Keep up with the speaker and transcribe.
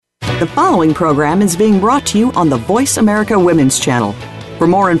The following program is being brought to you on the Voice America Women's Channel. For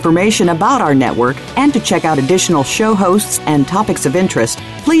more information about our network and to check out additional show hosts and topics of interest,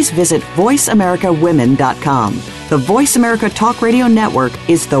 please visit voiceamericawomen.com. The Voice America Talk Radio Network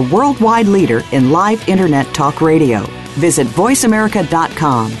is the worldwide leader in live Internet talk radio. Visit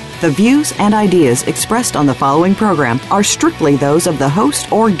voiceamerica.com. The views and ideas expressed on the following program are strictly those of the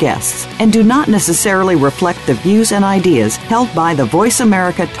host or guests and do not necessarily reflect the views and ideas held by the Voice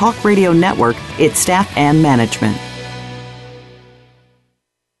America Talk Radio Network, its staff, and management.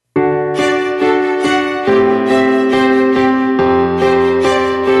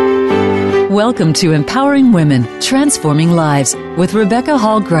 Welcome to Empowering Women, Transforming Lives with Rebecca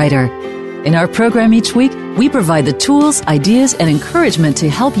Hall-Gruyter. In our program each week, we provide the tools, ideas, and encouragement to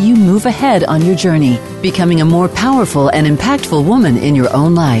help you move ahead on your journey, becoming a more powerful and impactful woman in your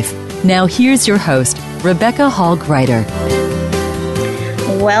own life. Now here's your host, Rebecca Hall-Gruyter.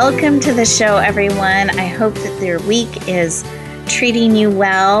 Welcome to the show, everyone. I hope that your week is treating you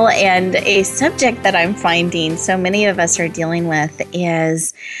well. And a subject that I'm finding so many of us are dealing with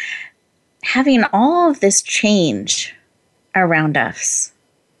is having all of this change around us.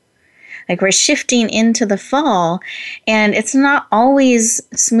 Like we're shifting into the fall, and it's not always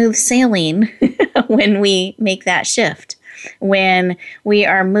smooth sailing when we make that shift. When we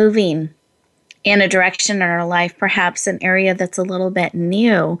are moving in a direction in our life, perhaps an area that's a little bit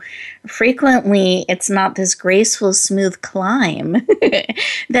new, frequently it's not this graceful, smooth climb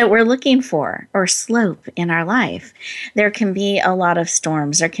that we're looking for, or slope in our life. There can be a lot of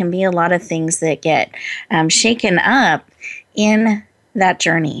storms. There can be a lot of things that get shaken up in that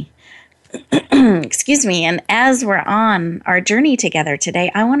journey. Excuse me. And as we're on our journey together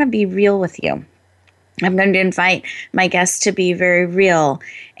today, I want to be real with you. I'm going to invite my guests to be very real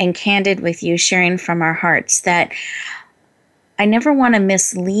and candid with you, sharing from our hearts that I never want to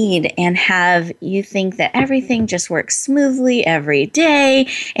mislead and have you think that everything just works smoothly every day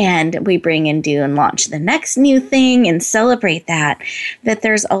and we bring and do and launch the next new thing and celebrate that. That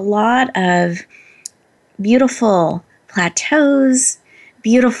there's a lot of beautiful plateaus,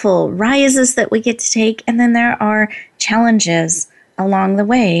 beautiful rises that we get to take, and then there are challenges along the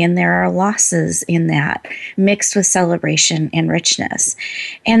way, and there are losses in that, mixed with celebration and richness.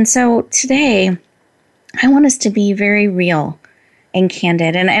 And so today, I want us to be very real and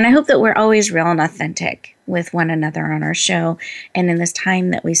candid, and I hope that we're always real and authentic with one another on our show and in this time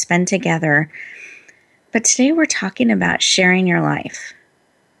that we spend together. But today we're talking about sharing your life,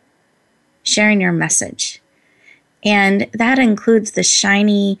 sharing your message. And that includes the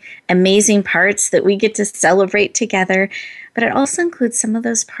shiny, amazing parts that we get to celebrate together. But it also includes some of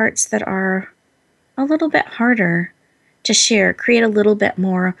those parts that are a little bit harder to share, create a little bit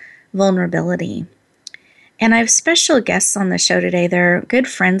more vulnerability. And I have special guests on the show today. They're good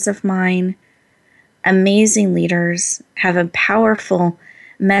friends of mine, amazing leaders, have a powerful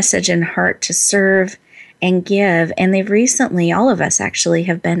message and heart to serve and give. And they've recently, all of us actually,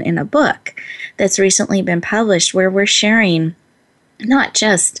 have been in a book that's recently been published where we're sharing not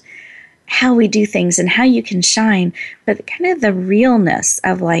just how we do things and how you can shine, but kind of the realness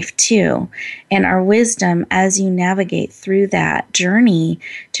of life too, and our wisdom as you navigate through that journey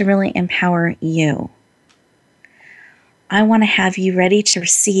to really empower you. I want to have you ready to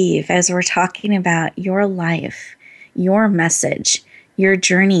receive as we're talking about your life, your message, your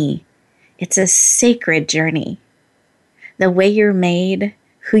journey. It's a sacred journey. The way you're made,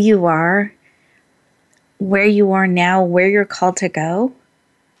 who you are, where you are now, where you're called to go,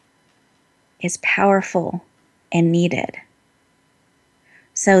 is powerful and needed.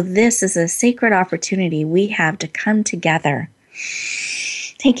 So this is a sacred opportunity we have to come together,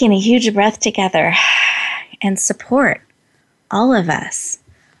 taking a huge breath together and support all of us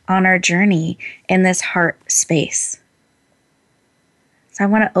on our journey in this heart space. So I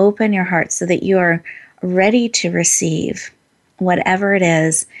want to open your heart so that you are ready to receive whatever it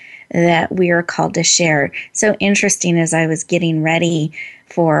is that we are called to share. So interesting, as I was getting ready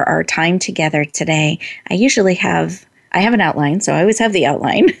for our time together today, I have an outline, so I always have the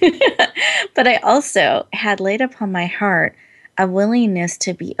outline, but I also had laid upon my heart a willingness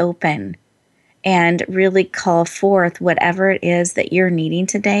to be open and really call forth whatever it is that you're needing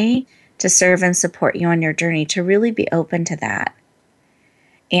today to serve and support you on your journey, to really be open to that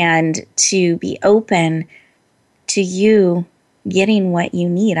and to be open to you getting what you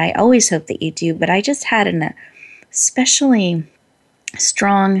need. I always hope that you do, but I just had an especially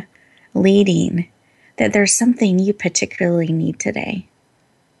strong leading that there's something you particularly need today.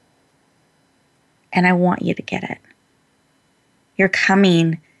 And I want you to get it. You're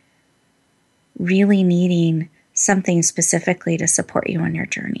coming really needing something specifically to support you on your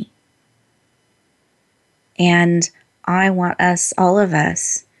journey. And I want us, all of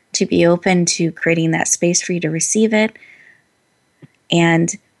us, to be open to creating that space for you to receive it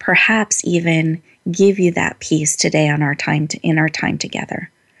and perhaps even give you that peace today on our time in our time together.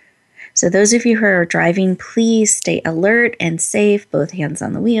 So those of you who are driving, please stay alert and safe, both hands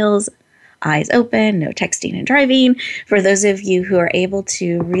on the wheels, eyes open, no texting and driving. For those of you who are able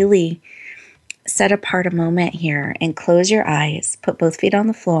to really set apart a moment here and close your eyes, put both feet on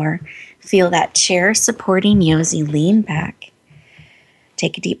the floor, feel that chair supporting you as you lean back.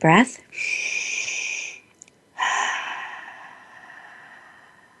 Take a deep breath.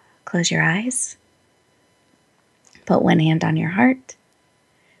 Close your eyes. Put one hand on your heart,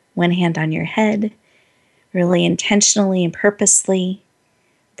 one hand on your head, really intentionally and purposely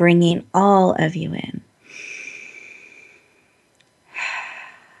bringing all of you in.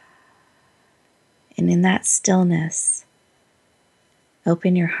 And in that stillness,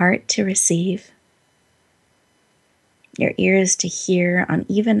 open your heart to receive, your ears to hear on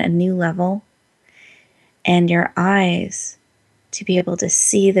even a new level, and your eyes to be able to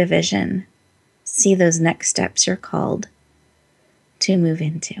see the vision, see those next steps you're called to move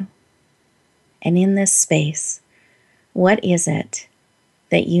into. And in this space, what is it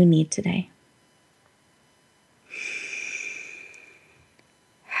that you need today?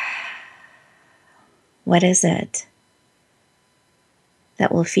 What is it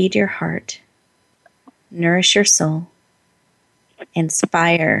that will feed your heart, nourish your soul,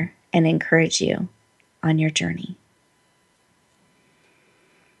 inspire and encourage you on your journey?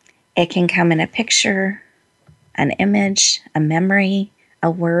 It can come in a picture, an image, a memory,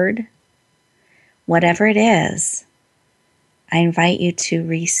 a word. Whatever it is, I invite you to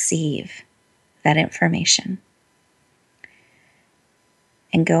receive that information.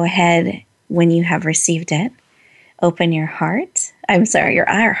 And go ahead, when you have received it, open your heart. Your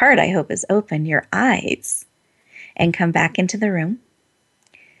heart, I hope, is open, your eyes, and come back into the room.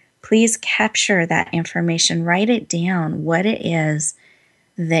 Please capture that information. Write it down, what it is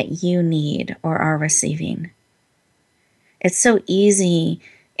that you need or are receiving. It's so easy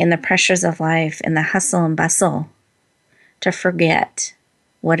in the pressures of life, in the hustle and bustle, to forget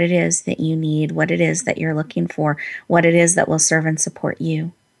what it is that you need, what it is that you're looking for, what it is that will serve and support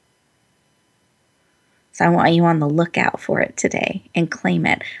you. So I want you on the lookout for it today and claim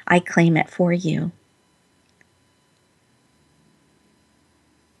it. I claim it for you.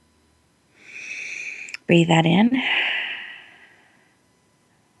 Breathe that in.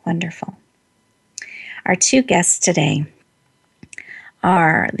 Wonderful. Our two guests today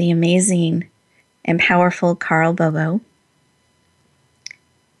are the amazing and powerful Carl Bobo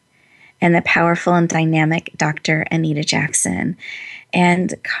and the powerful and dynamic Dr. Anita Jackson.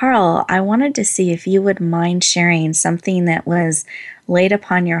 And Carl, I wanted to see if you would mind sharing something that was laid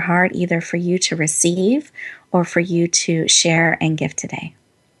upon your heart, either for you to receive or for you to share and give today.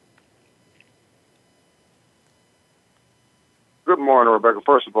 Good morning, Rebecca.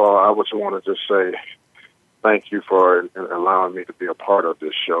 First of all, I just want to just say thank you for allowing me to be a part of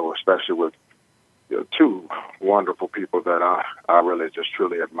this show, especially with two wonderful people that I really just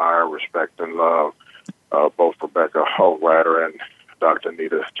truly admire, respect, and love, both Rebecca Hallgrider and Dr.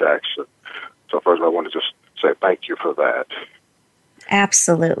 Anita Jackson. So first, I want to just say thank you for that.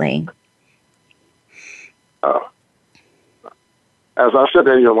 Absolutely. As I said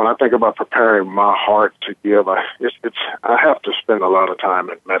earlier, when I think about preparing my heart to give, I have to spend a lot of time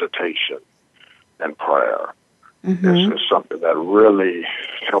in meditation and prayer. Mm-hmm. It's something that really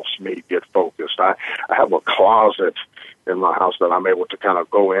helps me get focused. I have a closet in my house that I'm able to kind of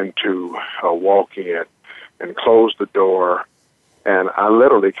go into, walk in, and close the door, and I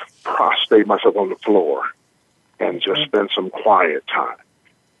literally prostrate myself on the floor and just spend some quiet time.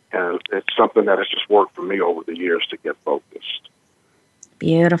 And it's something that has just worked for me over the years to get focused.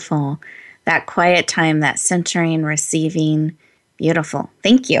 Beautiful. That quiet time, that centering, receiving. Beautiful.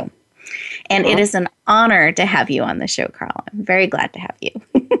 Thank you. And It is an honor to have you on the show, Carl. I'm very glad to have you.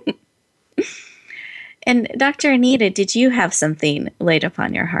 And Dr. Anita, did you have something laid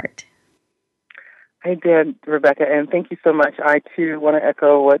upon your heart? I did, Rebecca, and thank you so much. I, too, want to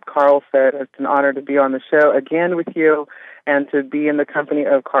echo what Carl said. It's an honor to be on the show again with you and to be in the company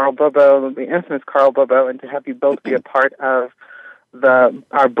of Carl Bobo, the infamous Carl Bobo, and to have you both be a part of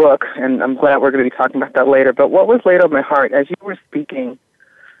our book, and I'm glad we're going to be talking about that later. But what was laid on my heart as you were speaking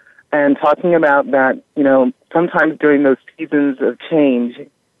and talking about that, sometimes during those seasons of change,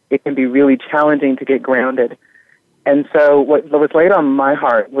 it can be really challenging to get grounded. And so what was laid on my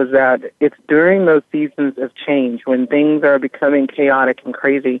heart was that it's during those seasons of change when things are becoming chaotic and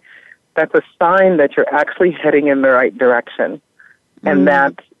crazy, that's a sign that you're actually heading in the right direction and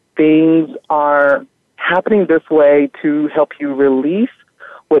that things are happening this way to help you release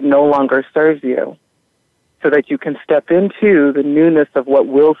what no longer serves you, so that you can step into the newness of what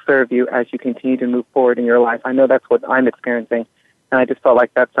will serve you as you continue to move forward in your life. I know that's what I'm experiencing, and I just felt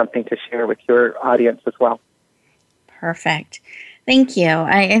like that's something to share with your audience as well. Perfect. Thank you.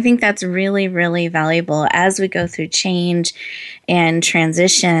 I think that's really, really valuable. As we go through change and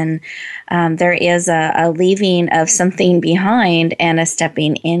transition, there is a leaving of something behind and a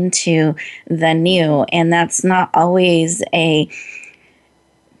stepping into the new, and that's not always a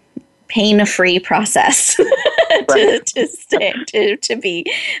pain-free process to be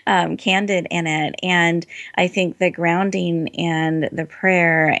candid in it. And I think the grounding and the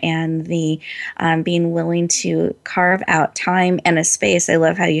prayer and the being willing to carve out time and a space, I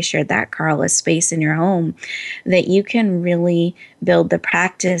love how you shared that, Carl, a space in your home that you can really build the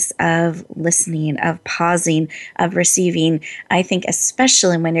practice of listening, of pausing, of receiving. I think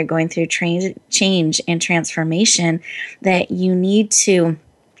especially when you're going through change and transformation, that you need to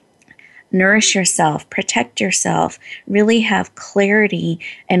nourish yourself, protect yourself, really have clarity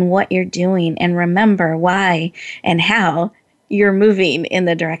in what you're doing, and remember why and how you're moving in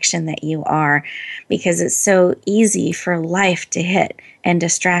the direction that you are, because it's so easy for life to hit and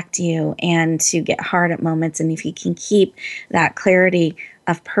distract you and to get hard at moments. And if you can keep that clarity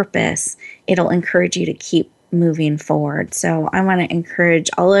of purpose, it'll encourage you to keep moving forward. So I want to encourage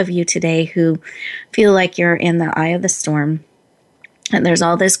all of you today who feel like you're in the eye of the storm, and there's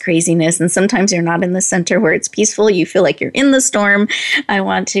all this craziness, and sometimes you're not in the center where it's peaceful. You feel like you're in the storm. I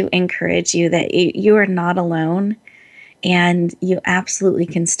want to encourage you that you are not alone, and you absolutely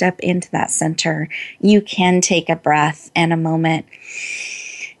can step into that center. You can take a breath and a moment,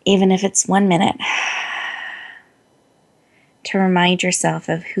 even if it's 1 minute, to remind yourself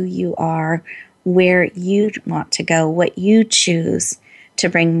of who you are, where you want to go, what you choose to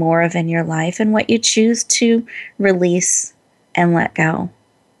bring more of in your life, and what you choose to release and let go.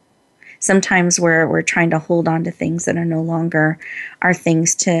 Sometimes we're trying to hold on to things that are no longer our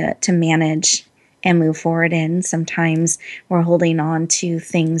things to manage and move forward in. Sometimes we're holding on to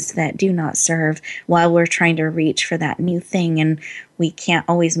things that do not serve while we're trying to reach for that new thing, and we can't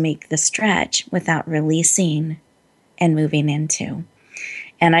always make the stretch without releasing and moving into.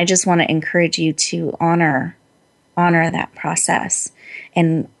 And I just want to encourage you to honor that process,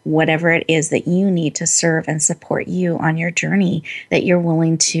 and whatever it is that you need to serve and support you on your journey, that you're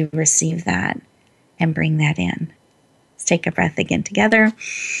willing to receive that and bring that in. Let's take a breath again together.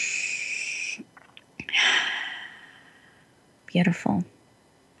 Beautiful.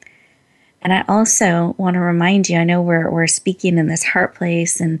 And I also want to remind you, I know we're speaking in this heart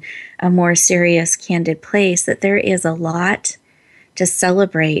place and a more serious, candid place, that there is a lot to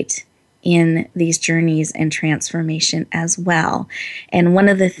celebrate in these journeys and transformation as well. And one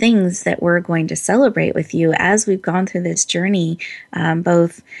of the things that we're going to celebrate with you as we've gone through this journey,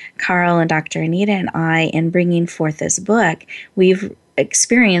 both Carl and Dr. Anita and I, in bringing forth this book, we've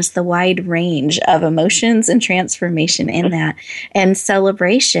experienced the wide range of emotions and transformation in that, and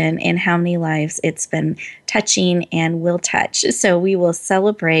celebration in how many lives it's been touching and will touch. So we will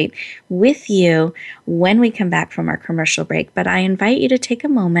celebrate with you when we come back from our commercial break. But I invite you to take a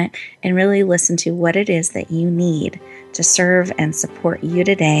moment and really listen to what it is that you need to serve and support you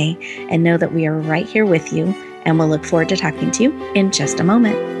today, and know that we are right here with you, and we'll look forward to talking to you in just a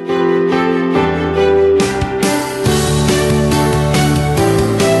moment.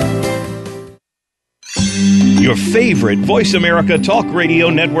 Your favorite Voice America Talk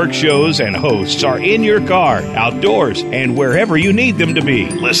Radio Network shows and hosts are in your car, outdoors, and wherever you need them to be.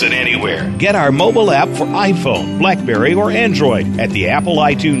 Listen anywhere. Get our mobile app for iPhone, BlackBerry, or Android at the Apple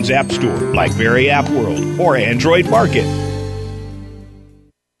iTunes App Store, BlackBerry App World, or Android Market.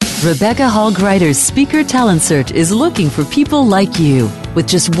 Rebecca Hall Greider's Speaker Talent Search is looking for people like you. With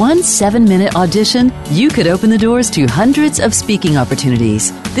just one 7-minute audition, you could open the doors to hundreds of speaking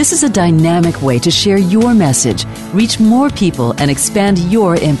opportunities. This is a dynamic way to share your message, reach more people, and expand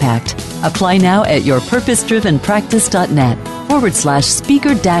your impact. Apply now at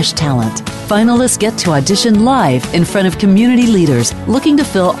yourpurposedrivenpractice.net/speaker-talent. Finalists get to audition live in front of community leaders looking to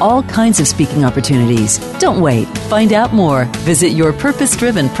fill all kinds of speaking opportunities. Don't wait. Find out more. Visit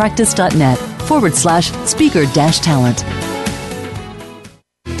yourpurposedrivenpractice.net/speaker-talent.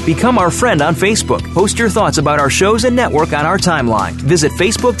 Become our friend on Facebook. Post your thoughts about our shows and network on our timeline. Visit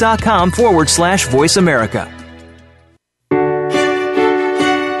facebook.com/Voice America.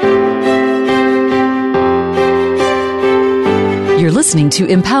 You're listening to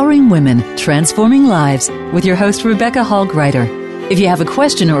Empowering Women, Transforming Lives with your host, Rebecca Hall Greider. If you have a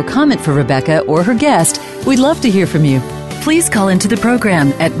question or comment for Rebecca or her guest, we'd love to hear from you. please call into the program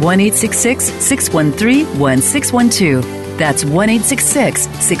at 1-866-613-1612. That's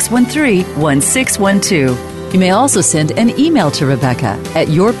 1-866-613-1612. You may also send an email to Rebecca at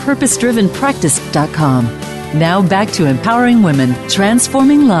yourpurposedrivenpractice.com. Now back to Empowering Women,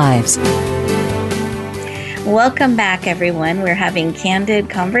 Transforming Lives. Welcome back, everyone. We're having candid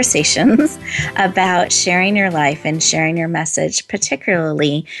conversations about sharing your life and sharing your message,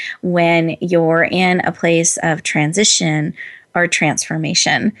 particularly when you're in a place of transition or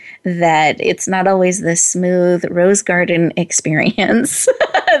transformation, that it's not always the smooth rose garden experience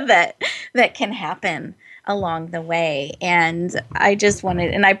that can happen along the way. And I just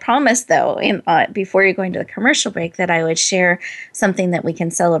wanted, and I promised though, before you're going to the commercial break, that I would share something that we can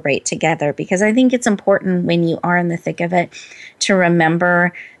celebrate together, because I think it's important when you are in the thick of it to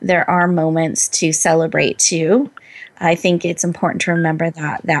remember there are moments to celebrate too. I think it's important to remember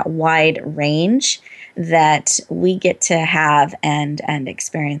that wide range that we get to have and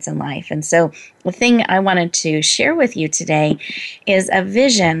experience in life. And so the thing I wanted to share with you today is a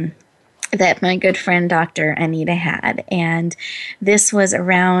vision that my good friend Dr. Anita had. And this was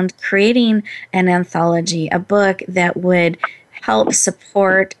around creating an anthology, a book that would help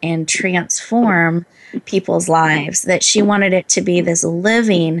support and transform people's lives, that she wanted it to be this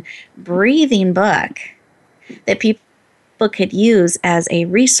living, breathing book that people could use as a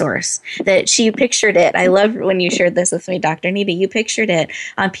resource, that she pictured it. I love when you shared this with me, Dr. Anita. You pictured it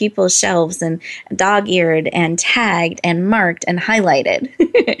on people's shelves and dog-eared and tagged and marked and highlighted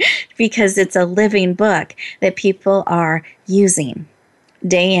because it's a living book that people are using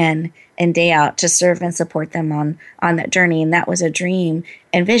day in and day out to serve and support them on that journey. And that was a dream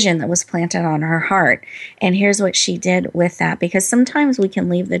and vision that was planted on her heart. And here's what she did with that, because sometimes we can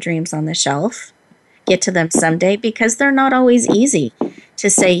leave the dreams on the shelf, get to them someday, because they're not always easy to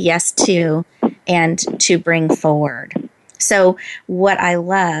say yes to and to bring forward. So what I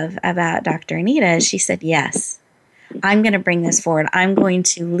love about Dr. Anita is she said, yes, I'm going to bring this forward. I'm going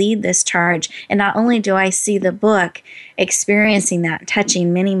to lead this charge. And not only do I see the book experiencing that,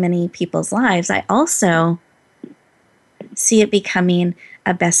 touching many, many people's lives, I also see it becoming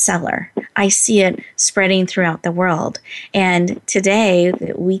a bestseller. I see it spreading throughout the world. And today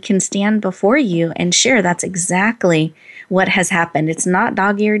we can stand before you and share that's exactly what has happened. It's not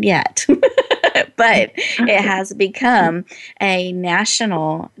dog-eared yet, but it has become a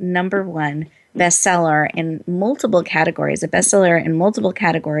national #1 bestseller in multiple categories,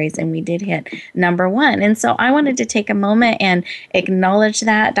 and we did hit #1. And so I wanted to take a moment and acknowledge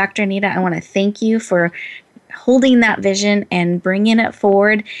that. Dr. Anita, I want to thank you for holding that vision and bringing it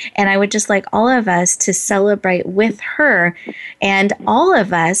forward. And I would just like all of us to celebrate with her and all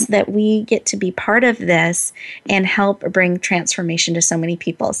of us that we get to be part of this and help bring transformation to so many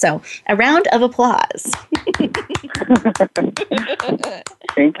people. So a round of applause.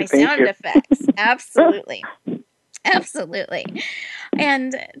 Thank you. My sound effects. Absolutely. Absolutely.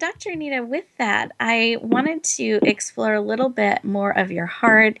 And Dr. Anita, with that, I wanted to explore a little bit more of your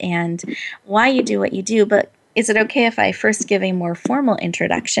heart and why you do what you do. But is it okay if I first give a more formal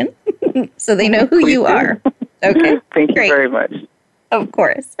introduction so they know who you are? Okay. Thank you very much. Of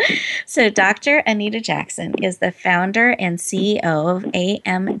course. So Dr. Anita Jackson is the founder and CEO of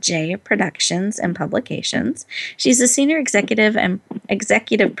AMJ Productions and Publications. She's a senior executive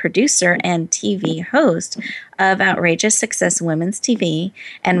producer and TV host of Outrageous Success Women's TV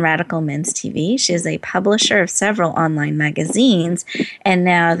and Radical Men's TV. She is a publisher of several online magazines and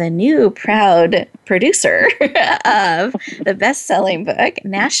now the new proud producer of the best-selling book,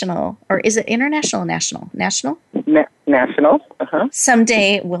 national, or is it international or national? National? National. Uh-huh.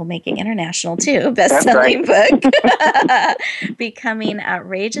 Someday we'll make it international too. Best-selling book. Becoming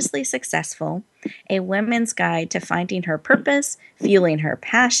Outrageously Successful, a women's guide to finding her purpose, fueling her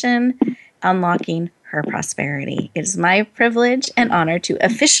passion, unlocking her prosperity. It is my privilege and honor to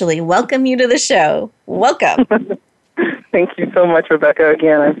officially welcome you to the show. Welcome. Thank you so much, Rebecca.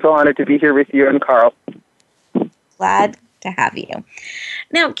 Again, I'm so honored to be here with you and Carl. Glad to have you.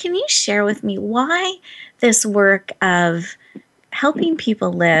 Now, can you share with me why this work of helping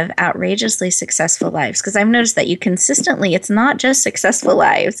people live outrageously successful lives? Because I've noticed that you consistently, it's not just successful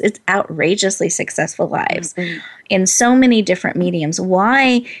lives, it's outrageously successful lives in so many different mediums.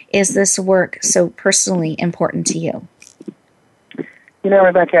 Why is this work so personally important to you? You know,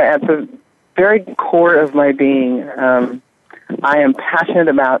 Rebecca, at the very core of my being, I am passionate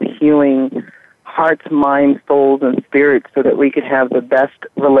about healing hearts, minds, souls, and spirits so that we could have the best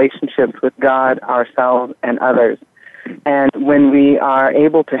relationships with God, ourselves, and others. And when we are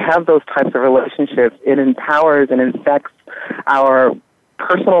able to have those types of relationships, it empowers and infects our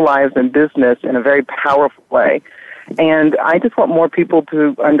personal lives and business in a very powerful way. And I just want more people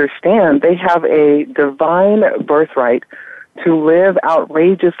to understand they have a divine birthright to live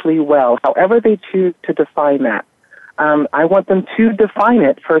outrageously well, however they choose to define that. I want them to define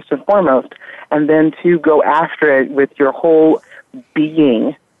it first and foremost, and then to go after it with your whole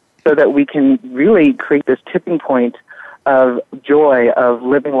being so that we can really create this tipping point of joy, of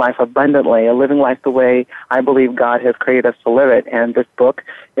living life abundantly, of living life the way I believe God has created us to live it. And this book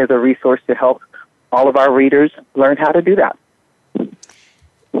is a resource to help all of our readers learn how to do that.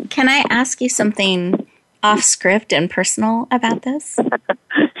 Can I ask you something off script and personal about this?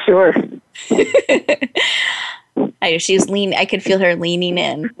 Sure. I could feel her leaning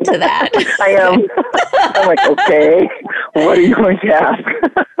in to that. I am. I'm like, okay, what are you going to ask?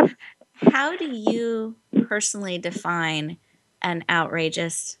 How do you personally define an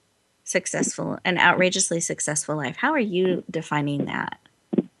outrageously successful life? How are you defining that?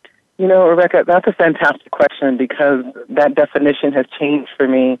 You know, Rebecca, that's a fantastic question because that definition has changed for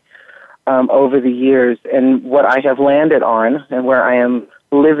me over the years. And what I have landed on and where I am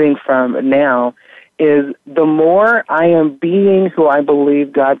living from now is the more I am being who I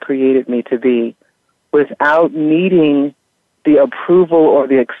believe God created me to be without needing the approval or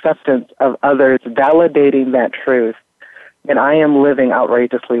the acceptance of others validating that truth, then I am living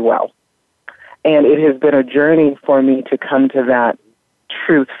outrageously well. And it has been a journey for me to come to that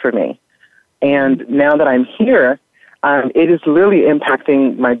truth for me. And now that I'm here, it is really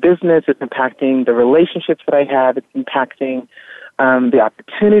impacting my business. It's impacting the relationships that I have. It's impacting the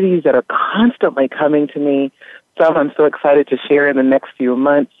opportunities that are constantly coming to me. Some I'm so excited to share in the next few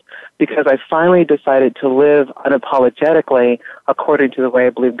months because I finally decided to live unapologetically according to the way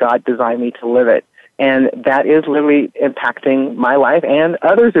I believe God designed me to live it. And that is literally impacting my life, and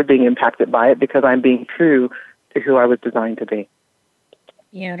others are being impacted by it because I'm being true to who I was designed to be.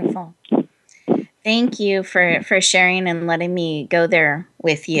 Beautiful. Thank you for sharing and letting me go there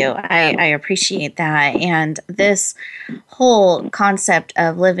with you. I appreciate that. And this whole concept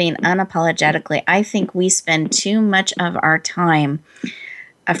of living unapologetically, I think we spend too much of our time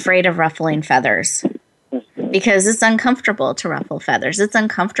afraid of ruffling feathers because it's uncomfortable to ruffle feathers. It's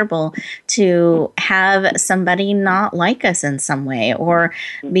uncomfortable to have somebody not like us in some way or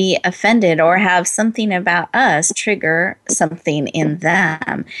be offended or have something about us trigger something in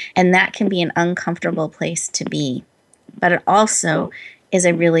them. And that can be an uncomfortable place to be. But it also is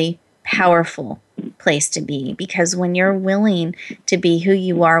a really powerful place to be because when you're willing to be who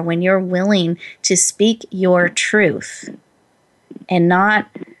you are, when you're willing to speak your truth and not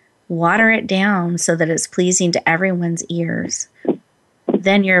water it down so that it's pleasing to everyone's ears,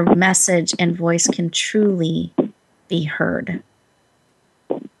 then your message and voice can truly be heard.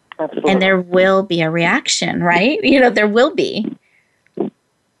 Absolutely. And there will be a reaction, right? There will be.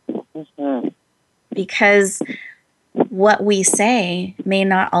 Mm-hmm. Because what we say may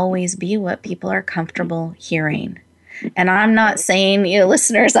not always be what people are comfortable hearing. And I'm not saying,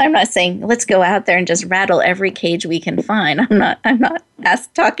 listeners, I'm not saying let's go out there and just rattle every cage we can find. I'm not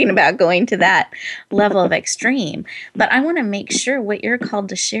talking about going to that level of extreme. But I want to make sure what you're called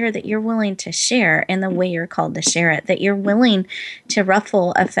to share, that you're willing to share in the way you're called to share it, that you're willing to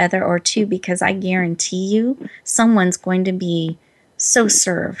ruffle a feather or two, because I guarantee you someone's going to be so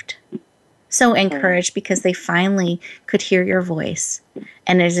served, so encouraged because they finally could hear your voice.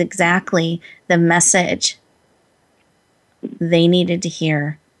 And it's exactly the message they needed to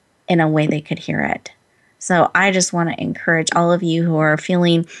hear in a way they could hear it. So I just want to encourage all of you who are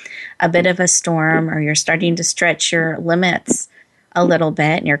feeling a bit of a storm or you're starting to stretch your limits a little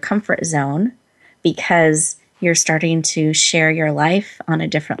bit in your comfort zone because you're starting to share your life on a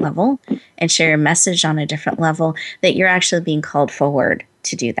different level and share your message on a different level, that you're actually being called forward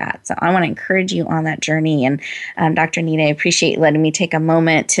to do that. So I want to encourage you on that journey. And Dr. Anita, I appreciate letting me take a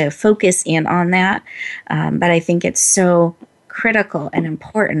moment to focus in on that. But I think it's so critical and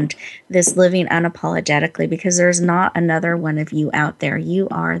important, this living unapologetically, because there's not another one of you out there. You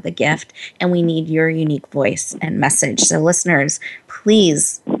are the gift, and we need your unique voice and message. So listeners,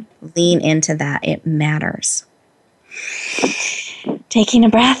 please lean into that. It matters. Taking a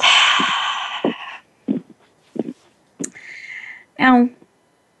breath. Now,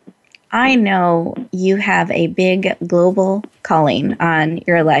 I know you have a big global calling on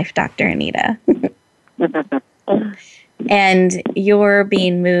your life, Dr. Anita. And you're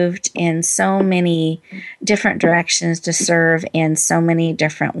being moved in so many different directions to serve in so many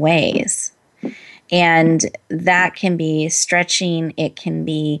different ways. And that can be stretching. It can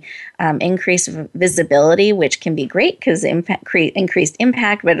be increased visibility, which can be great because increased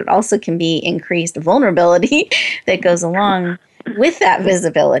impact, but it also can be increased vulnerability that goes along with that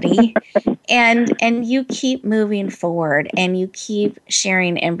visibility. And you keep moving forward, and you keep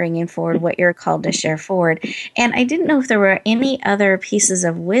sharing and bringing forward what you're called to share forward. And I didn't know if there were any other pieces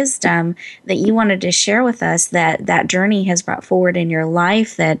of wisdom that you wanted to share with us that journey has brought forward in your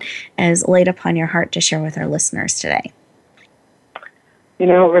life that is laid upon your heart to share with our listeners today. You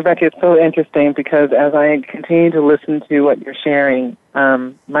know, Rebecca, it's so interesting because as I continue to listen to what you're sharing,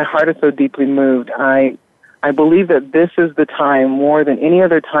 my heart is so deeply moved. I believe that this is the time, more than any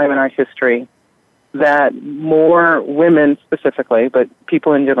other time in our history, that more women specifically, but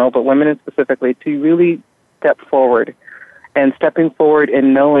people in general, but women specifically, to really step forward. And stepping forward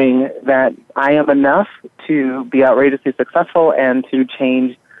in knowing that I am enough to be outrageously successful and to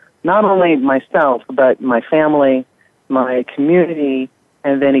change not only myself, but my family, my community,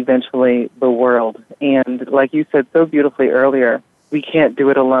 and then eventually the world. And like you said so beautifully earlier, we can't do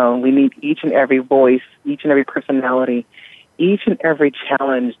it alone. We need each and every voice, each and every personality, each and every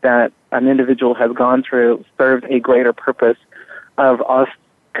challenge that an individual has gone through serves a greater purpose of us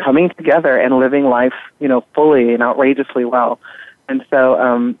coming together and living life, fully and outrageously well. And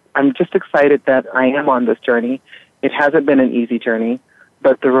so I'm just excited that I am on this journey. It hasn't been an easy journey,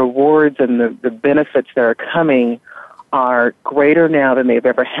 but the rewards and the benefits that are coming are greater now than they've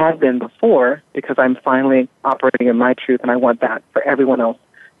ever had been before, because I'm finally operating in my truth, and I want that for everyone else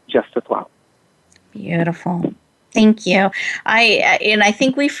just as well. Beautiful. Thank you. I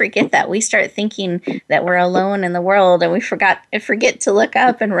think we forget that. We start thinking that we're alone in the world, and we forget to look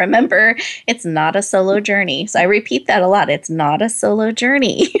up and remember it's not a solo journey. So I repeat that a lot. It's not a solo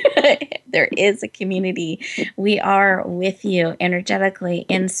journey. There is a community. We are with you energetically,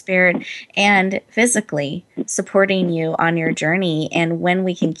 in spirit, and physically supporting you on your journey. And when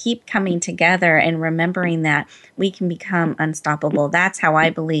we can keep coming together and remembering that, we can become unstoppable. That's how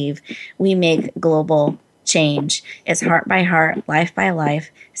I believe we make global change. Is heart by heart, life by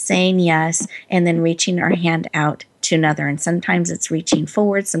life, saying yes, and then reaching our hand out to another. And sometimes it's reaching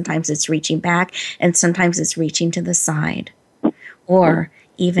forward, sometimes it's reaching back, and sometimes it's reaching to the side, or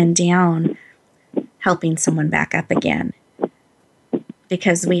even down, helping someone back up again.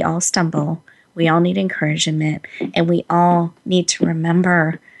 Because we all stumble, we all need encouragement, and we all need to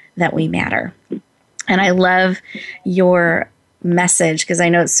remember that we matter. And I love your message, because I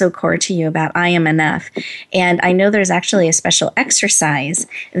know it's so core to you, about I am enough. And I know there's actually a special exercise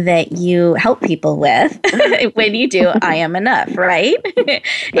that you help people with when you do I am enough, right?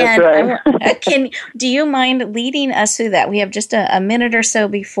 And right. Do you mind leading us through that? We have just a minute or so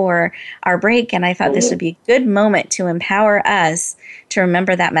before our break, and I thought this would be a good moment to empower us to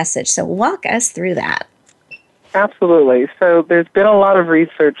remember that message. So walk us through that. Absolutely. So there's been a lot of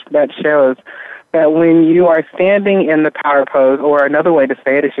research that shows that when you are standing in the power pose, or another way to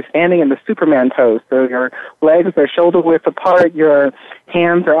say it is you're standing in the Superman pose, so your legs are shoulder width apart, your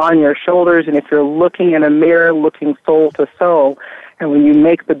hands are on your shoulders, and if you're looking in a mirror, looking soul to soul, and when you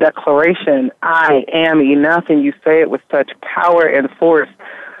make the declaration, I am enough, and you say it with such power and force,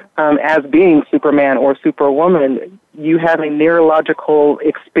 as being Superman or Superwoman, you have a neurological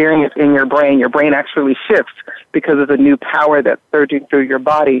experience in your brain. Your brain actually shifts because of the new power that's surging through your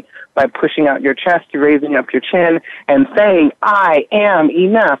body by pushing out your chest, raising up your chin, and saying, I am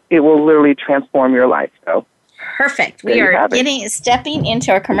enough. It will literally transform your life. So, perfect. We are stepping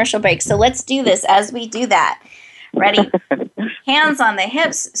into our commercial break. So let's do this as we do that. Ready? Hands on the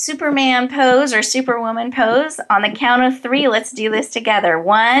hips, Superman pose or Superwoman pose. On the count of 3, let's do this together.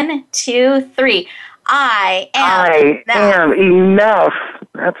 1, 2, 3. I am enough.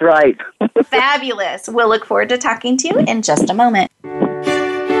 That's right. Fabulous. We'll look forward to talking to you in just a moment.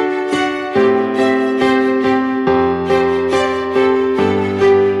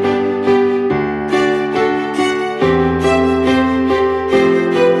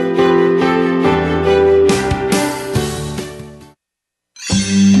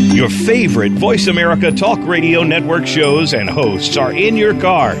 Your favorite Voice America Talk Radio Network shows and hosts are in your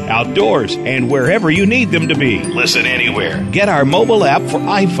car, outdoors, and wherever you need them to be. Listen anywhere. Get our mobile app for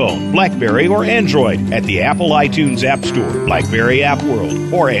iPhone, BlackBerry, or Android at the Apple iTunes App Store, BlackBerry App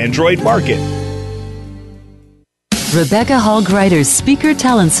World, or Android Market. Rebecca Hall Greider's Speaker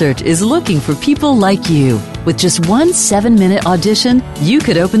Talent Search is looking for people like you. With just one 7-minute audition, you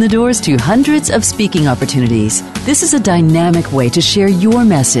could open the doors to hundreds of speaking opportunities. This is a dynamic way to share your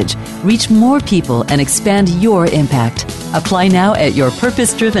message, reach more people, and expand your impact. Apply now at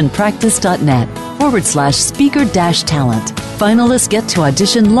yourpurposedrivenpractice.net/speaker-talent. Finalists get to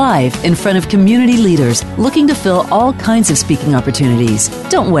audition live in front of community leaders looking to fill all kinds of speaking opportunities.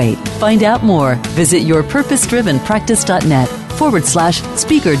 Don't wait. Find out more. Visit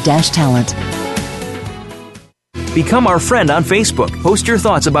yourpurposedrivenpractice.net/speaker-talent. Become our friend on Facebook. Post your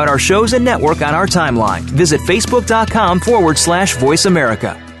thoughts about our shows and network on our timeline. Visit Facebook.com/Voice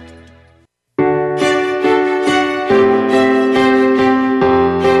America.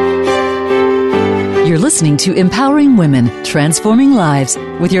 You're listening to Empowering Women, Transforming Lives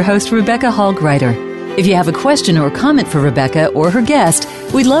with your host, Rebecca Hall-Gruyter. If you have a question or comment for Rebecca or her guest,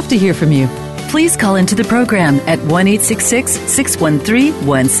 we'd love to hear from you. Please call into the program at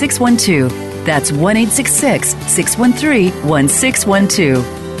 1-866-613-1612. That's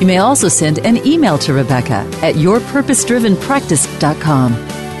 1-866-613-1612. You may also send an email to Rebecca at yourpurposedrivenpractice.com.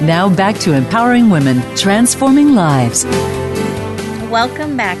 Now back to Empowering Women, Transforming Lives.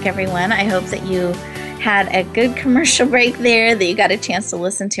 Welcome back, everyone. I hope that you had a good commercial break there, that you got a chance to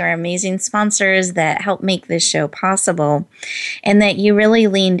listen to our amazing sponsors that help make this show possible, and that you really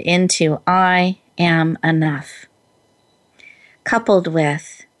leaned into I am enough, coupled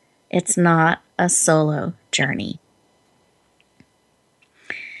with it's not a solo journey.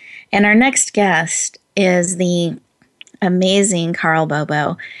 And our next guest is the amazing Carl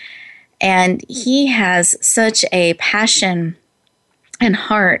Bobo, and he has such a passion and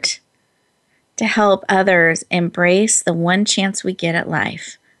heart to help others embrace the one chance we get at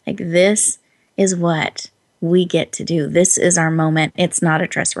life. Like, this is what we get to do. This is our moment. It's not a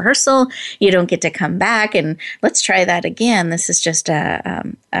dress rehearsal. You don't get to come back and let's try that again. This is just a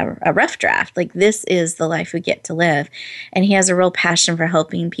rough draft. Like, this is the life we get to live. And he has a real passion for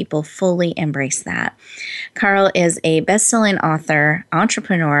helping people fully embrace that. Carl is a best-selling author,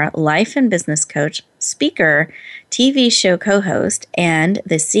 entrepreneur, life and business coach, speaker, TV show co-host, and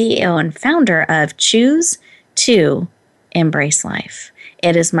the CEO and founder of Choose to Embrace Life.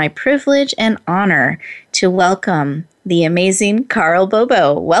 It is my privilege and honor to welcome the amazing Carl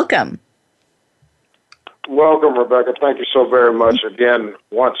Bobo. Welcome. Welcome, Rebecca. Thank you so very much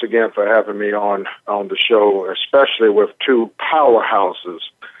once again for having me on the show, especially with two powerhouses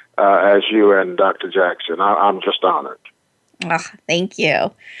as you and Dr. Jackson. I'm just honored. Oh, thank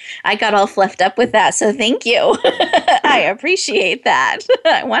you. I got all fluffed up with that, so thank you. I appreciate that.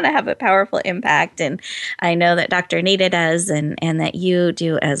 I want to have a powerful impact, and I know that Dr. Anita does, and that you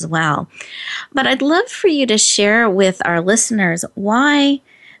do as well. But I'd love for you to share with our listeners why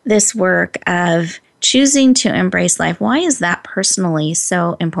this work of choosing to embrace life, why is that personally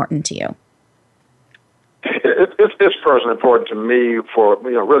so important to you? It's personally important to me for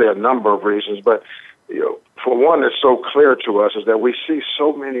really a number of reasons, but for one, it's so clear to us is that we see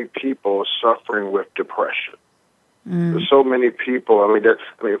so many people suffering with depression. There's so many people.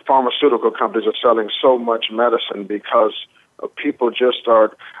 Pharmaceutical companies are selling so much medicine because people just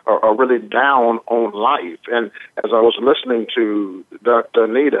are really down on life. And as I was listening to Dr.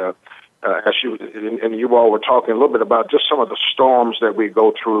 Anita, as you all were talking a little bit about just some of the storms that we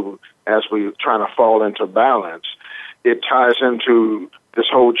go through as we trying to fall into balance, it ties into this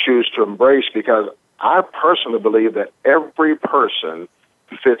whole choose to embrace, because I personally believe that every person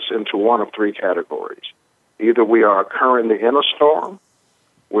fits into one of three categories. Either we are currently in a storm,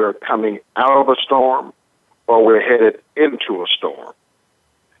 we're coming out of a storm, or we're headed into a storm.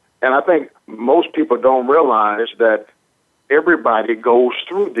 And I think most people don't realize that everybody goes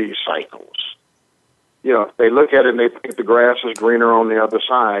through these cycles. They look at it and they think the grass is greener on the other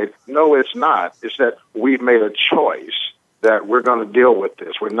side. No, it's not. It's that we've made a choice that we're going to deal with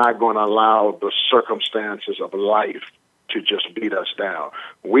this. We're not going to allow the circumstances of life to just beat us down.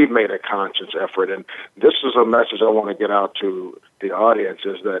 We've made a conscious effort, and this is a message I want to get out to the audience,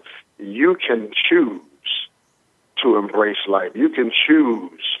 is that you can choose to embrace life. You can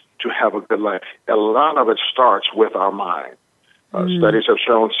choose to have a good life. A lot of it starts with our mind. Studies have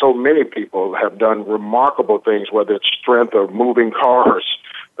shown so many people have done remarkable things, whether it's strength or moving cars,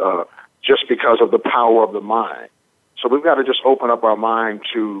 just because of the power of the mind. So we've got to just open up our mind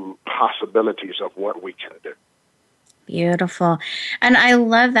to possibilities of what we can do. Beautiful. And I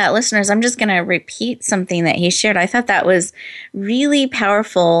love that. Listeners, I'm just going to repeat something that he shared. I thought that was really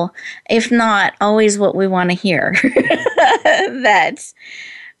powerful, if not always what we want to hear, that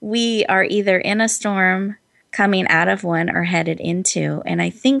we are either in a storm, coming out of one, or headed into. And I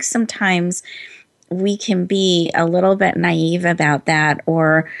think sometimes we can be a little bit naive about that,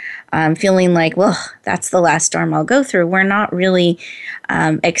 or feeling like, well, that's the last storm I'll go through. We're not really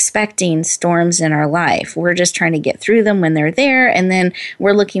expecting storms in our life. We're just trying to get through them when they're there, and then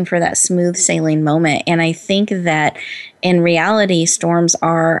we're looking for that smooth sailing moment. And I think that in reality, storms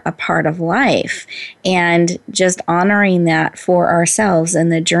are a part of life, and just honoring that for ourselves and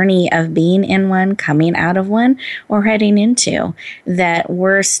the journey of being in one, coming out of one, or heading into, that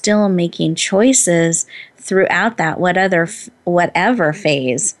we're still making choices throughout that, whatever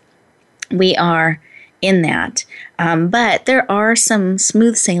phase we are in that. But there are some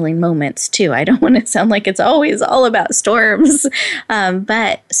smooth sailing moments too. I don't want to sound like it's always all about storms,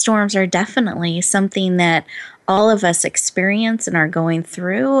 but storms are definitely something that all of us experience and are going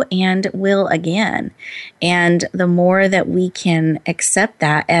through and will again. And the more that we can accept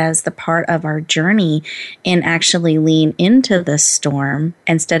that as the part of our journey and actually lean into the storm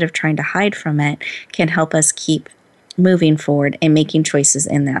instead of trying to hide from it can help us keep moving forward and making choices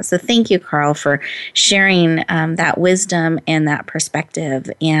in that. So thank you, Carl, for sharing that wisdom and that perspective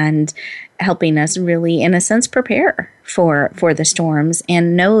and helping us really, in a sense, prepare for the storms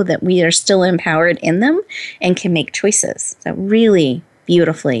and know that we are still empowered in them and can make choices. So really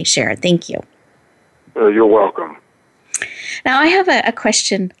beautifully shared. Thank you. You're welcome. Now, I have a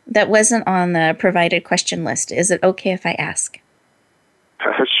question that wasn't on the provided question list. Is it okay if I ask?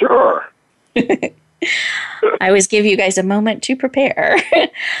 Sure. I always give you guys a moment to prepare.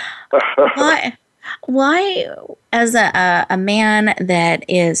 Why, as a man that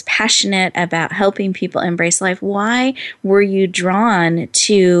is passionate about helping people embrace life, why were you drawn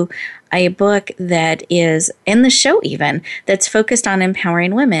to a book that is in the show even that's focused on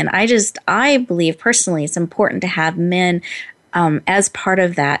empowering women? I believe personally it's important to have men as part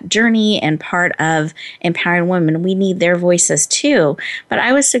of that journey and part of empowering women. We need their voices too. But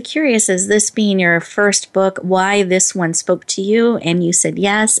I was so curious, as this being your first book, why this one spoke to you and you said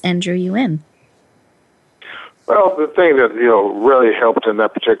yes and drew you in? Well, the thing that really helped in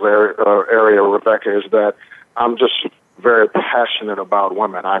that particular area, Rebecca, is that I'm just very passionate about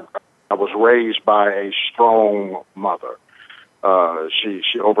women. I was raised by a strong mother.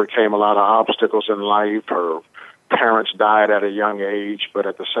 She overcame a lot of obstacles in life. Her parents died at a young age, but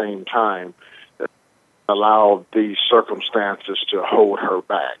at the same time, allowed these circumstances to hold her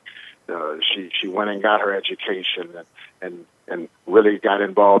back. She went and got her education and really got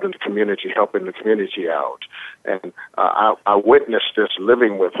involved in the community, helping the community out. And I witnessed this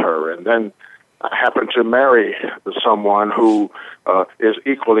living with her. And then I happened to marry someone who is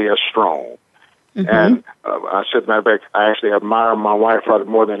equally as strong. Mm-hmm. And I said, I actually admire my wife probably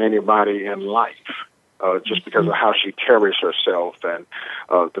more than anybody in life. Just because of how she carries herself and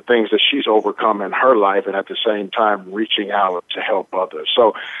the things that she's overcome in her life, and at the same time reaching out to help others.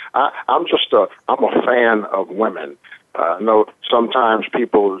 So I'm a fan of women. I know sometimes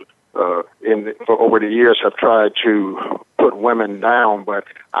people over the years have tried to put women down, but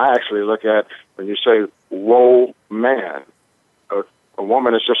I actually look at when you say "woe man," a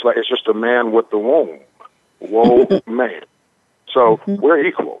woman is it's just a man with the womb. Woe man. So we're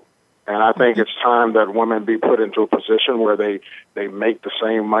equal. And I think it's time that women be put into a position where they make the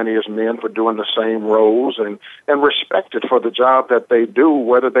same money as men for doing the same roles and respected for the job that they do,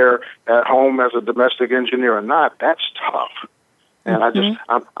 whether they're at home as a domestic engineer or not. That's tough. And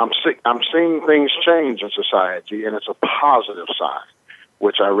I'm seeing things change in society, and it's a positive sign,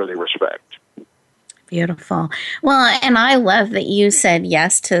 which I really respect. Beautiful. Well, and I love that you said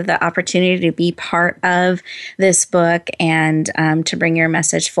yes to the opportunity to be part of this book and to bring your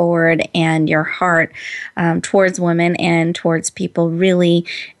message forward and your heart towards women and towards people really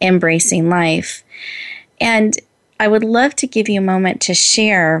embracing life. And I would love to give you a moment to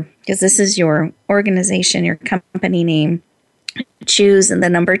share, because this is your organization, your company name, Choose and the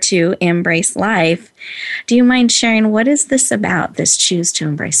number 2, Embrace Life. Do you mind sharing what is this about, this Choose to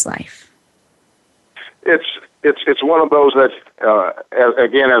Embrace Life? It's one of those that,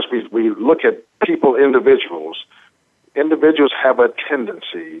 as we look at individuals have a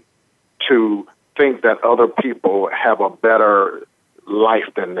tendency to think that other people have a better life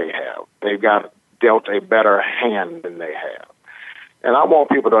than they have. They've got dealt a better hand than they have. And I want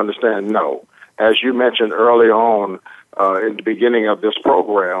people to understand, no. As you mentioned early on in the beginning of this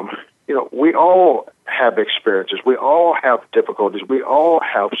program, we all have experiences. We all have difficulties. We all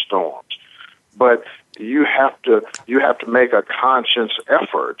have storms. But you have to make a conscious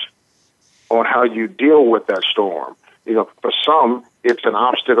effort on how you deal with that storm. For some, it's an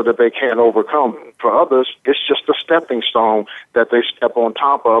obstacle that they can't overcome. For others, it's just a stepping stone that they step on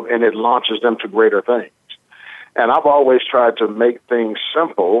top of, and it launches them to greater things. And I've always tried to make things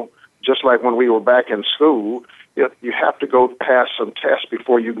simple, just like when we were back in school. You have to go past some tests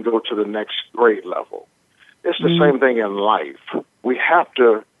before you can go to the next grade level. It's the same thing in life. We have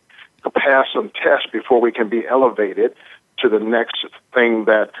to pass some tests before we can be elevated to the next thing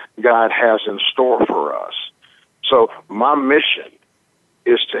that God has in store for us. So my mission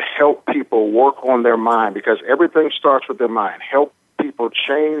is to help people work on their mind, because everything starts with their mind. Help people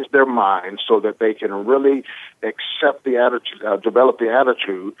change their minds so that they can really accept the attitude, develop the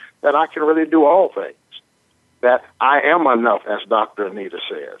attitude that I can really do all things, that I am enough, as Dr. Anita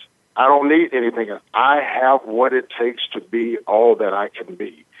says. I don't need anything else. I have what it takes to be all that I can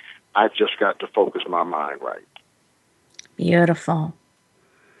be. I just got to focus my mind right. Beautiful.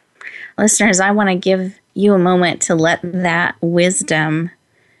 Listeners, I want to give you a moment to let that wisdom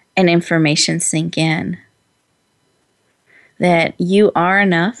and information sink in. That you are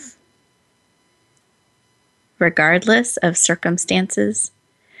enough, regardless of circumstances,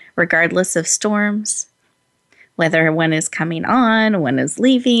 regardless of storms, whether one is coming on, one is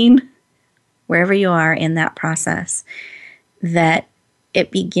leaving, wherever you are in that process, that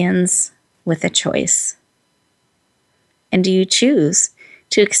it begins with a choice. And do you choose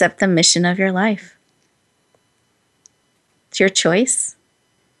to accept the mission of your life? It's your choice,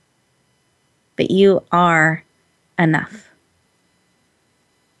 but you are enough.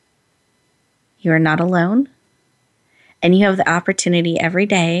 You are not alone, and you have the opportunity every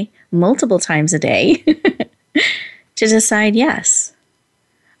day, multiple times a day, to decide, yes,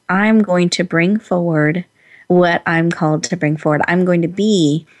 I'm going to bring forward what I'm called to bring forward. I'm going to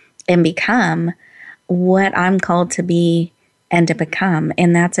be and become what I'm called to be and to become.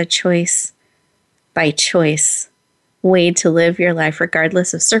 And that's a choice by choice way to live your life,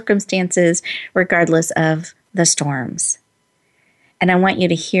 regardless of circumstances, regardless of the storms. And I want you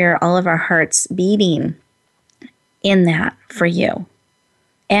to hear all of our hearts beating in that for you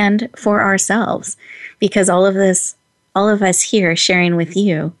and for ourselves, because all of us here sharing with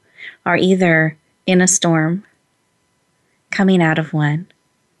you are either in a storm, coming out of one,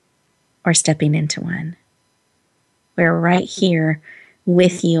 or stepping into one. We're right here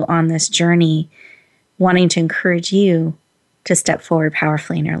with you on this journey, wanting to encourage you to step forward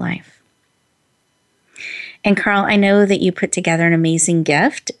powerfully in your life. And Carl, I know that you put together an amazing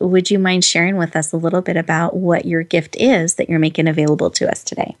gift. Would you mind sharing with us a little bit about what your gift is that you're making available to us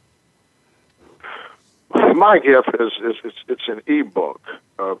today? My gift is it's an ebook.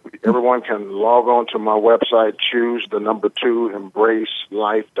 Everyone can log on to my website,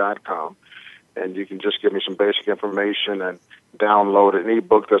 choose2embracelife.com, and you can just give me some basic information and download an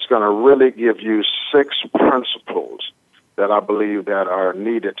ebook that's going to really give you 6 principles that I believe that are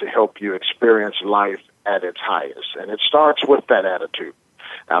needed to help you experience life at its highest. And it starts with that attitude.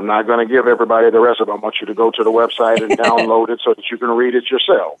 I'm not going to give everybody the rest of it. I want you to go to the website and download it so that you can read it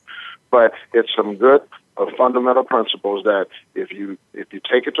yourself. But it's some good fundamental principles that if you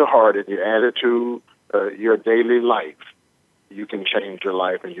take it to heart and you add it to your daily life, you can change your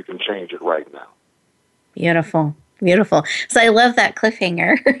life and you can change it right now. Beautiful. Beautiful. So I love that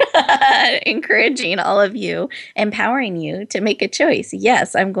cliffhanger, encouraging all of you, empowering you to make a choice.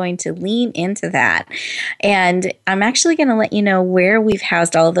 Yes, I'm going to lean into that. And I'm actually going to let you know where we've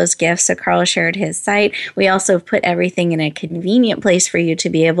housed all of those gifts. So Carl shared his site. We also have put everything in a convenient place for you to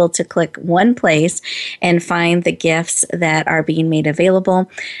be able to click one place and find the gifts that are being made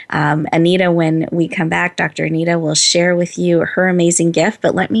available. Anita, when we come back, Dr. Anita will share with you her amazing gift,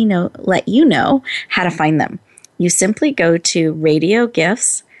 but let you know how to find them. You simply go to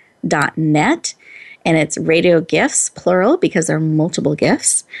radiogifts.net, and it's Radio Gifts, plural, because there are multiple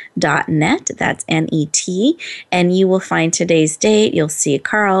gifts, .net, that's N-E-T, and you will find today's date. You'll see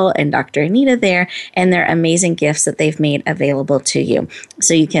Carl and Dr. Anita there, and their amazing gifts that they've made available to you.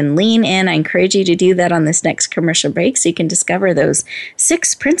 So you can lean in. I encourage you to do that on this next commercial break so you can discover those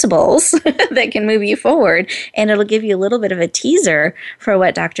 6 principles that can move you forward, and it'll give you a little bit of a teaser for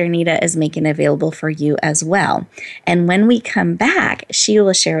what Dr. Anita is making available for you as well. And when we come back, she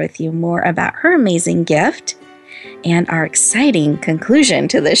will share with you more about her amazing gift and our exciting conclusion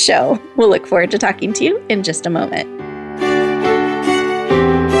to this show. We'll look forward to talking to you in just a moment.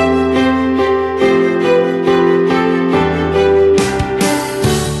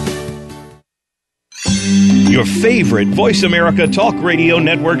 Your favorite Voice America Talk Radio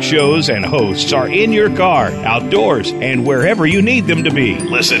Network shows and hosts are in your car, outdoors, and wherever you need them to be.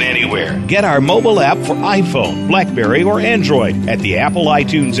 Listen anywhere. Get our mobile app for iPhone, BlackBerry, or Android at the Apple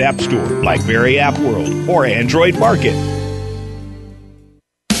iTunes App Store, BlackBerry App World, or Android Market.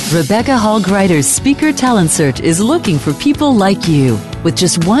 Rebecca Hall Greider's Speaker Talent Search is looking for people like you. With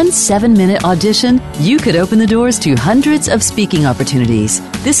just one 7-minute audition, you could open the doors to hundreds of speaking opportunities.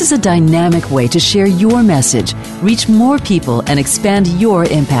 This is a dynamic way to share your message, reach more people, and expand your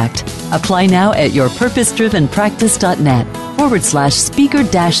impact. Apply now at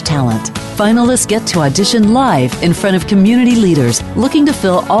yourpurposedrivenpractice.net/speaker-talent. Finalists get to audition live in front of community leaders looking to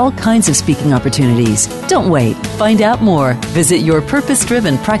fill all kinds of speaking opportunities. Don't wait. Find out more. Visit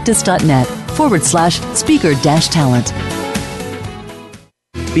yourpurposedrivenpractice.net/speaker-talent.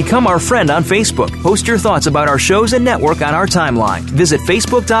 Become our friend on Facebook. Post your thoughts about our shows and network on our timeline. Visit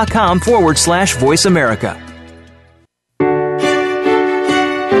facebook.com/Voice America.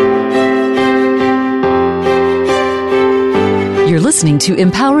 listening to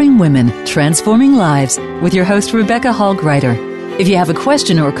Empowering Women, Transforming Lives with your host, Rebecca Hall Gruyter. If you have a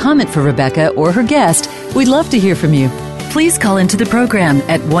question or comment for Rebecca or her guest, we'd love to hear from you. Please call into the program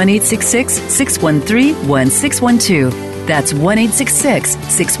at 1-866-613-1612. That's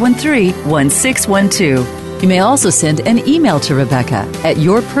 1-866-613-1612. You may also send an email to Rebecca at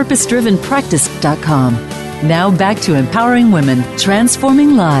yourpurposedrivenpractice.com. Now back to Empowering Women,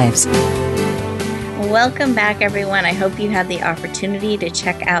 Transforming Lives. Welcome back, everyone. I hope you had the opportunity to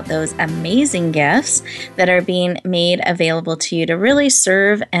check out those amazing gifts that are being made available to you to really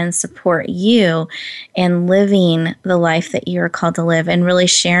serve and support you in living the life that you are called to live and really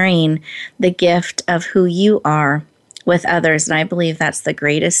sharing the gift of who you are with others. And I believe that's the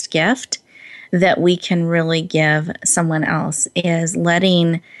greatest gift that we can really give someone else, is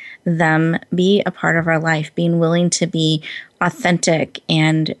letting them be a part of our life, being willing to be authentic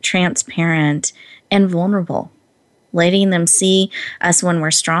and transparent and vulnerable, letting them see us when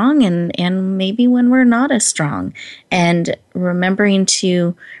we're strong and maybe when we're not as strong, and remembering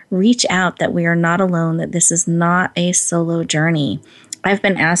to reach out, that we are not alone, that this is not a solo journey. I've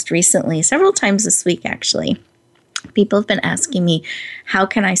been asked recently, several times this week actually, people have been asking me, how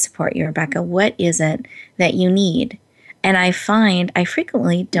can I support you, Rebecca? What is it that you need? And I find I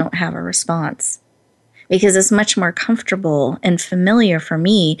frequently don't have a response, because it's much more comfortable and familiar for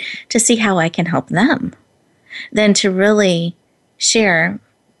me to see how I can help them than to really share,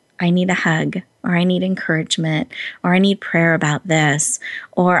 I need a hug, or I need encouragement, or I need prayer about this,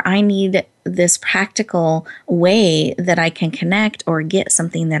 or I need this practical way that I can connect or get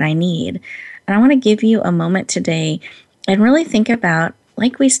something that I need. And I want to give you a moment today and really think about,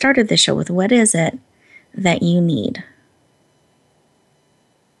 like we started the show with, what is it that you need?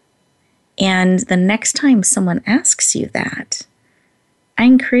 And the next time someone asks you that, I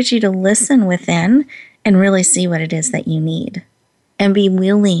encourage you to listen within and really see what it is that you need and be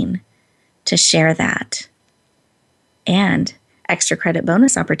willing to share that. And extra credit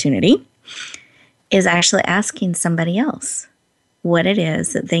bonus opportunity is actually asking somebody else what it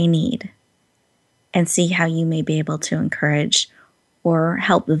is that they need, and see how you may be able to encourage or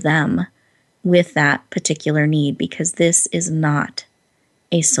help them with that particular need, because this is not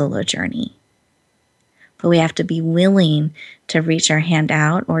a solo journey. But we have to be willing to reach our hand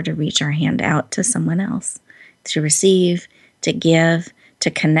out, or to reach our hand out to someone else, to receive, to give,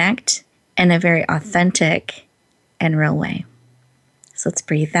 to connect in a very authentic and real way. So let's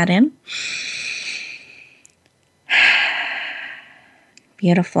breathe that in.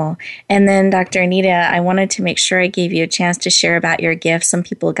 Beautiful. And then, Dr. Anita, I wanted to make sure I gave you a chance to share about your gift. Some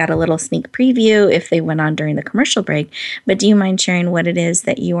people got a little sneak preview if they went on during the commercial break, but do you mind sharing what it is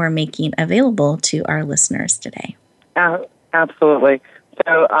that you are making available to our listeners today? Absolutely.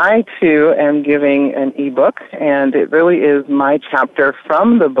 So I, too, am giving an ebook, and it really is my chapter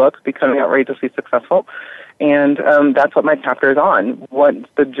from the book, Becoming Outrageously Successful. And that's what my chapter is on. What's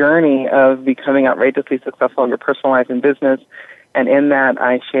the journey of becoming outrageously successful in your personal life and business? And in that,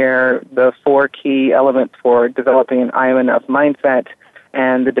 I share the 4 key elements for developing an I am enough mindset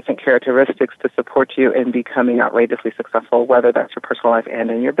and the different characteristics to support you in becoming outrageously successful, whether that's your personal life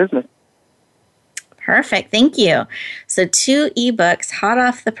and in your business. Perfect. Thank you. So 2 ebooks hot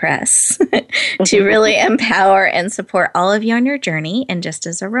off the press to really empower and support all of you on your journey. And just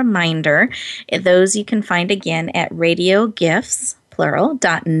as a reminder, those you can find again at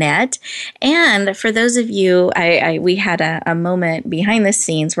RadioGifts.net. And for those of you, we had a moment behind the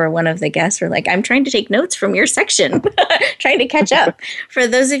scenes where one of the guests were like, I'm trying to take notes from your section, trying to catch up. For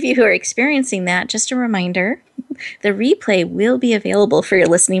those of you who are experiencing that, just a reminder, the replay will be available for your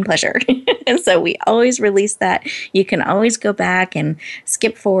listening pleasure. And so we always release that. You can always go back and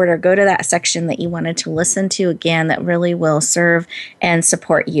skip forward or go to that section that you wanted to listen to again that really will serve and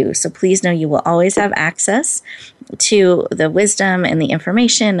support you. So please know you will always have access to the wisdom and the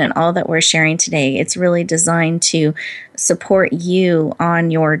information and all that we're sharing today. It's really designed to support you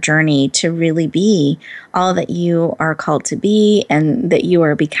on your journey to really be all that you are called to be and that you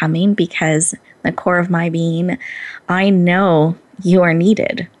are becoming, because the core of my being, I know you are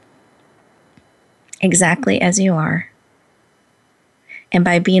needed exactly as you are. And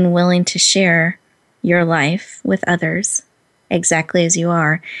by being willing to share your life with others exactly as you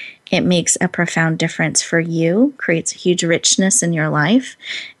are, it makes a profound difference for you, creates a huge richness in your life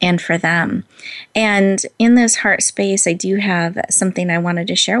and for them. And in this heart space, I do have something I wanted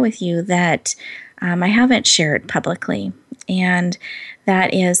to share with you that I haven't shared publicly. And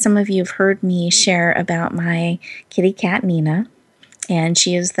that is, some of you have heard me share about my kitty cat, Nina. And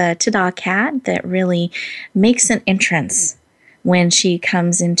she is the Tada cat that really makes an entrance when she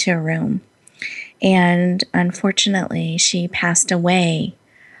comes into a room. And unfortunately, she passed away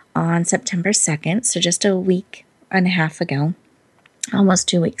on September 2nd, so just a week and a half ago, almost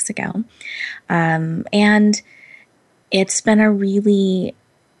 2 weeks ago. And it's been a really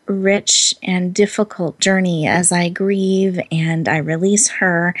rich and difficult journey as I grieve and I release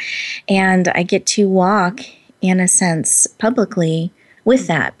her, and I get to walk, in a sense, publicly with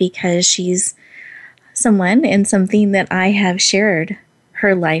that, because she's someone and something that I have shared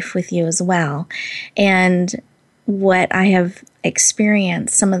her life with you as well. And what I have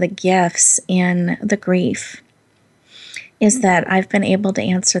experienced, some of the gifts in the grief, is that I've been able to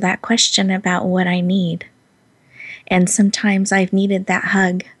answer that question about what I need. And sometimes I've needed that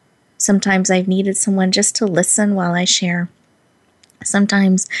hug. Sometimes I've needed someone just to listen while I share.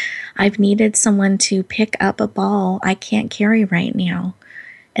 Sometimes I've needed someone to pick up a ball I can't carry right now,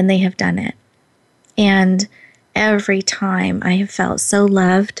 and they have done it. And every time I have felt so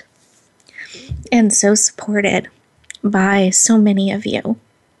loved and so supported by so many of you.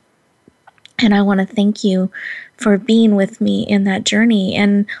 And I want to thank you for being with me in that journey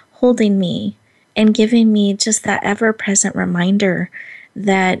and holding me and giving me just that ever-present reminder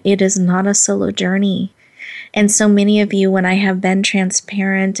that it is not a solo journey. And so many of you, when I have been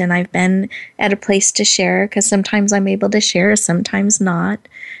transparent and I've been at a place to share, because sometimes I'm able to share, sometimes not,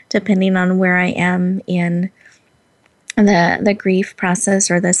 depending on where I am in the grief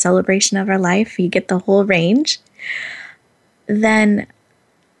process or the celebration of our life, you get the whole range, then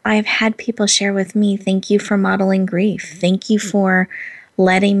I've had people share with me, thank you for modeling grief. Thank you for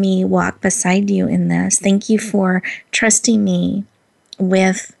letting me walk beside you in this. Thank you for trusting me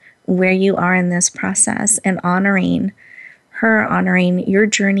with where you are in this process and honoring her, honoring your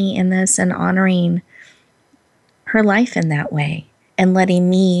journey in this, and honoring her life in that way, and letting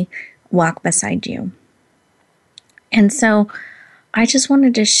me walk beside you. And so I just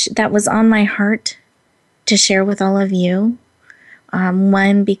wanted to, that was on my heart to share with all of you.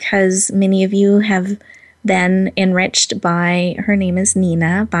 One, because many of you have been enriched by, her name is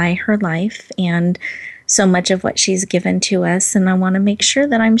Nina, by her life and so much of what she's given to us. And I want to make sure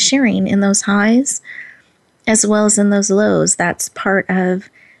that I'm sharing in those highs as well as in those lows. That's part of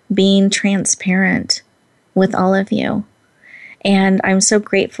being transparent with all of you. And I'm so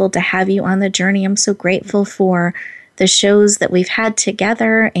grateful to have you on the journey. I'm so grateful for the shows that we've had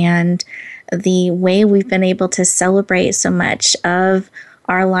together and the way we've been able to celebrate so much of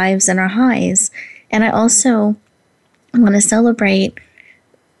our lives and our highs. And I also want to celebrate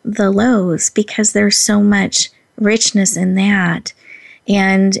the lows, because there's so much richness in that.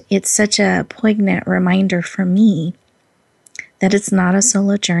 And it's such a poignant reminder for me that it's not a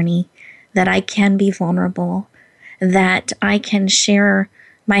solo journey, that I can be vulnerable, that I can share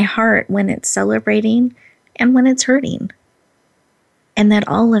my heart when it's celebrating and when it's hurting, and that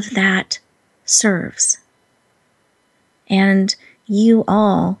all of that serves. And you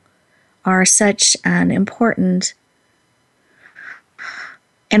all are such an important,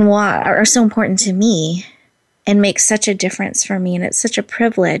 and are so important to me and make such a difference for me. And it's such a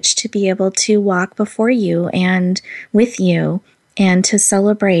privilege to be able to walk before you and with you and to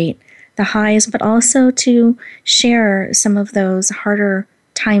celebrate the highs, but also to share some of those harder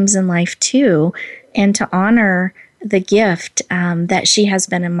times in life too, and to honor the gift that she has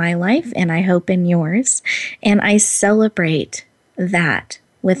been in my life, and I hope in yours. And I celebrate that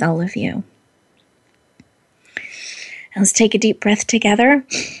with all of you. Let's take a deep breath together.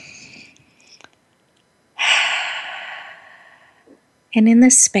 And in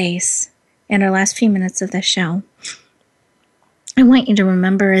this space, in our last few minutes of the show, I want you to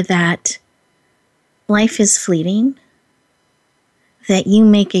remember that life is fleeting, that you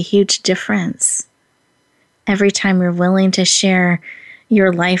make a huge difference every time you're willing to share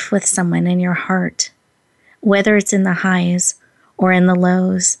your life with someone in your heart, whether it's in the highs or in the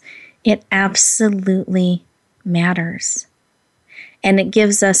lows. It absolutely matters. And it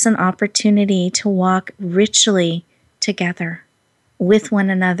gives us an opportunity to walk richly together with one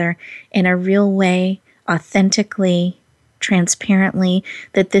another in a real way, authentically, transparently,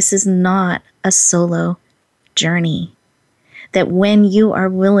 that this is not a solo journey. That when you are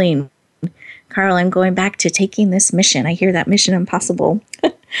willing, Carl, I'm going back to taking this mission. I hear that Mission Impossible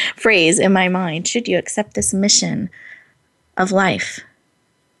phrase in my mind. Should you accept this mission of life?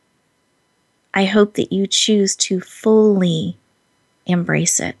 I hope that you choose to fully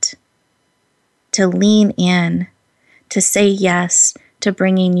embrace it, to lean in, to say yes to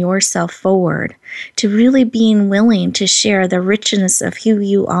bringing yourself forward, to really being willing to share the richness of who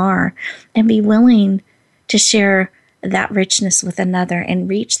you are and be willing to share that richness with another and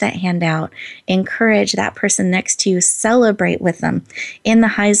reach that hand out. Encourage that person next to you. Celebrate with them in the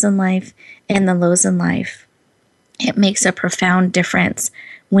highs in life and the lows in life. It makes a profound difference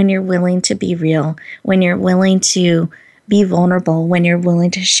when you're willing to be real, when you're willing to be vulnerable, when you're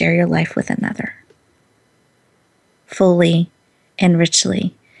willing to share your life with another fully and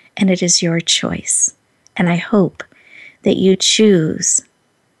richly. And it is your choice. And I hope that you choose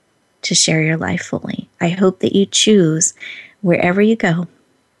to share your life fully. I hope that you choose, wherever you go,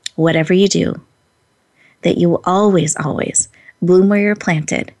 whatever you do, that you will always, always bloom where you're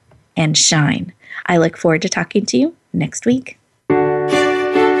planted and shine. I look forward to talking to you next week.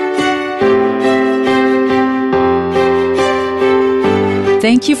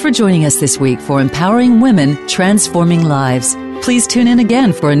 Thank you for joining us this week for Empowering Women, Transforming Lives. Please tune in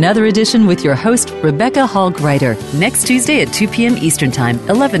again for another edition with your host, Rebecca Hall-Gruyter, next Tuesday at 2 p.m. Eastern Time,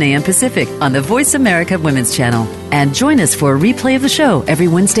 11 a.m. Pacific, on the Voice America Women's Channel. And join us for a replay of the show every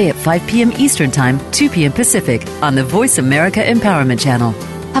Wednesday at 5 p.m. Eastern Time, 2 p.m. Pacific, on the Voice America Empowerment Channel.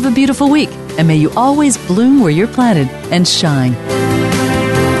 Have a beautiful week, and may you always bloom where you're planted and shine.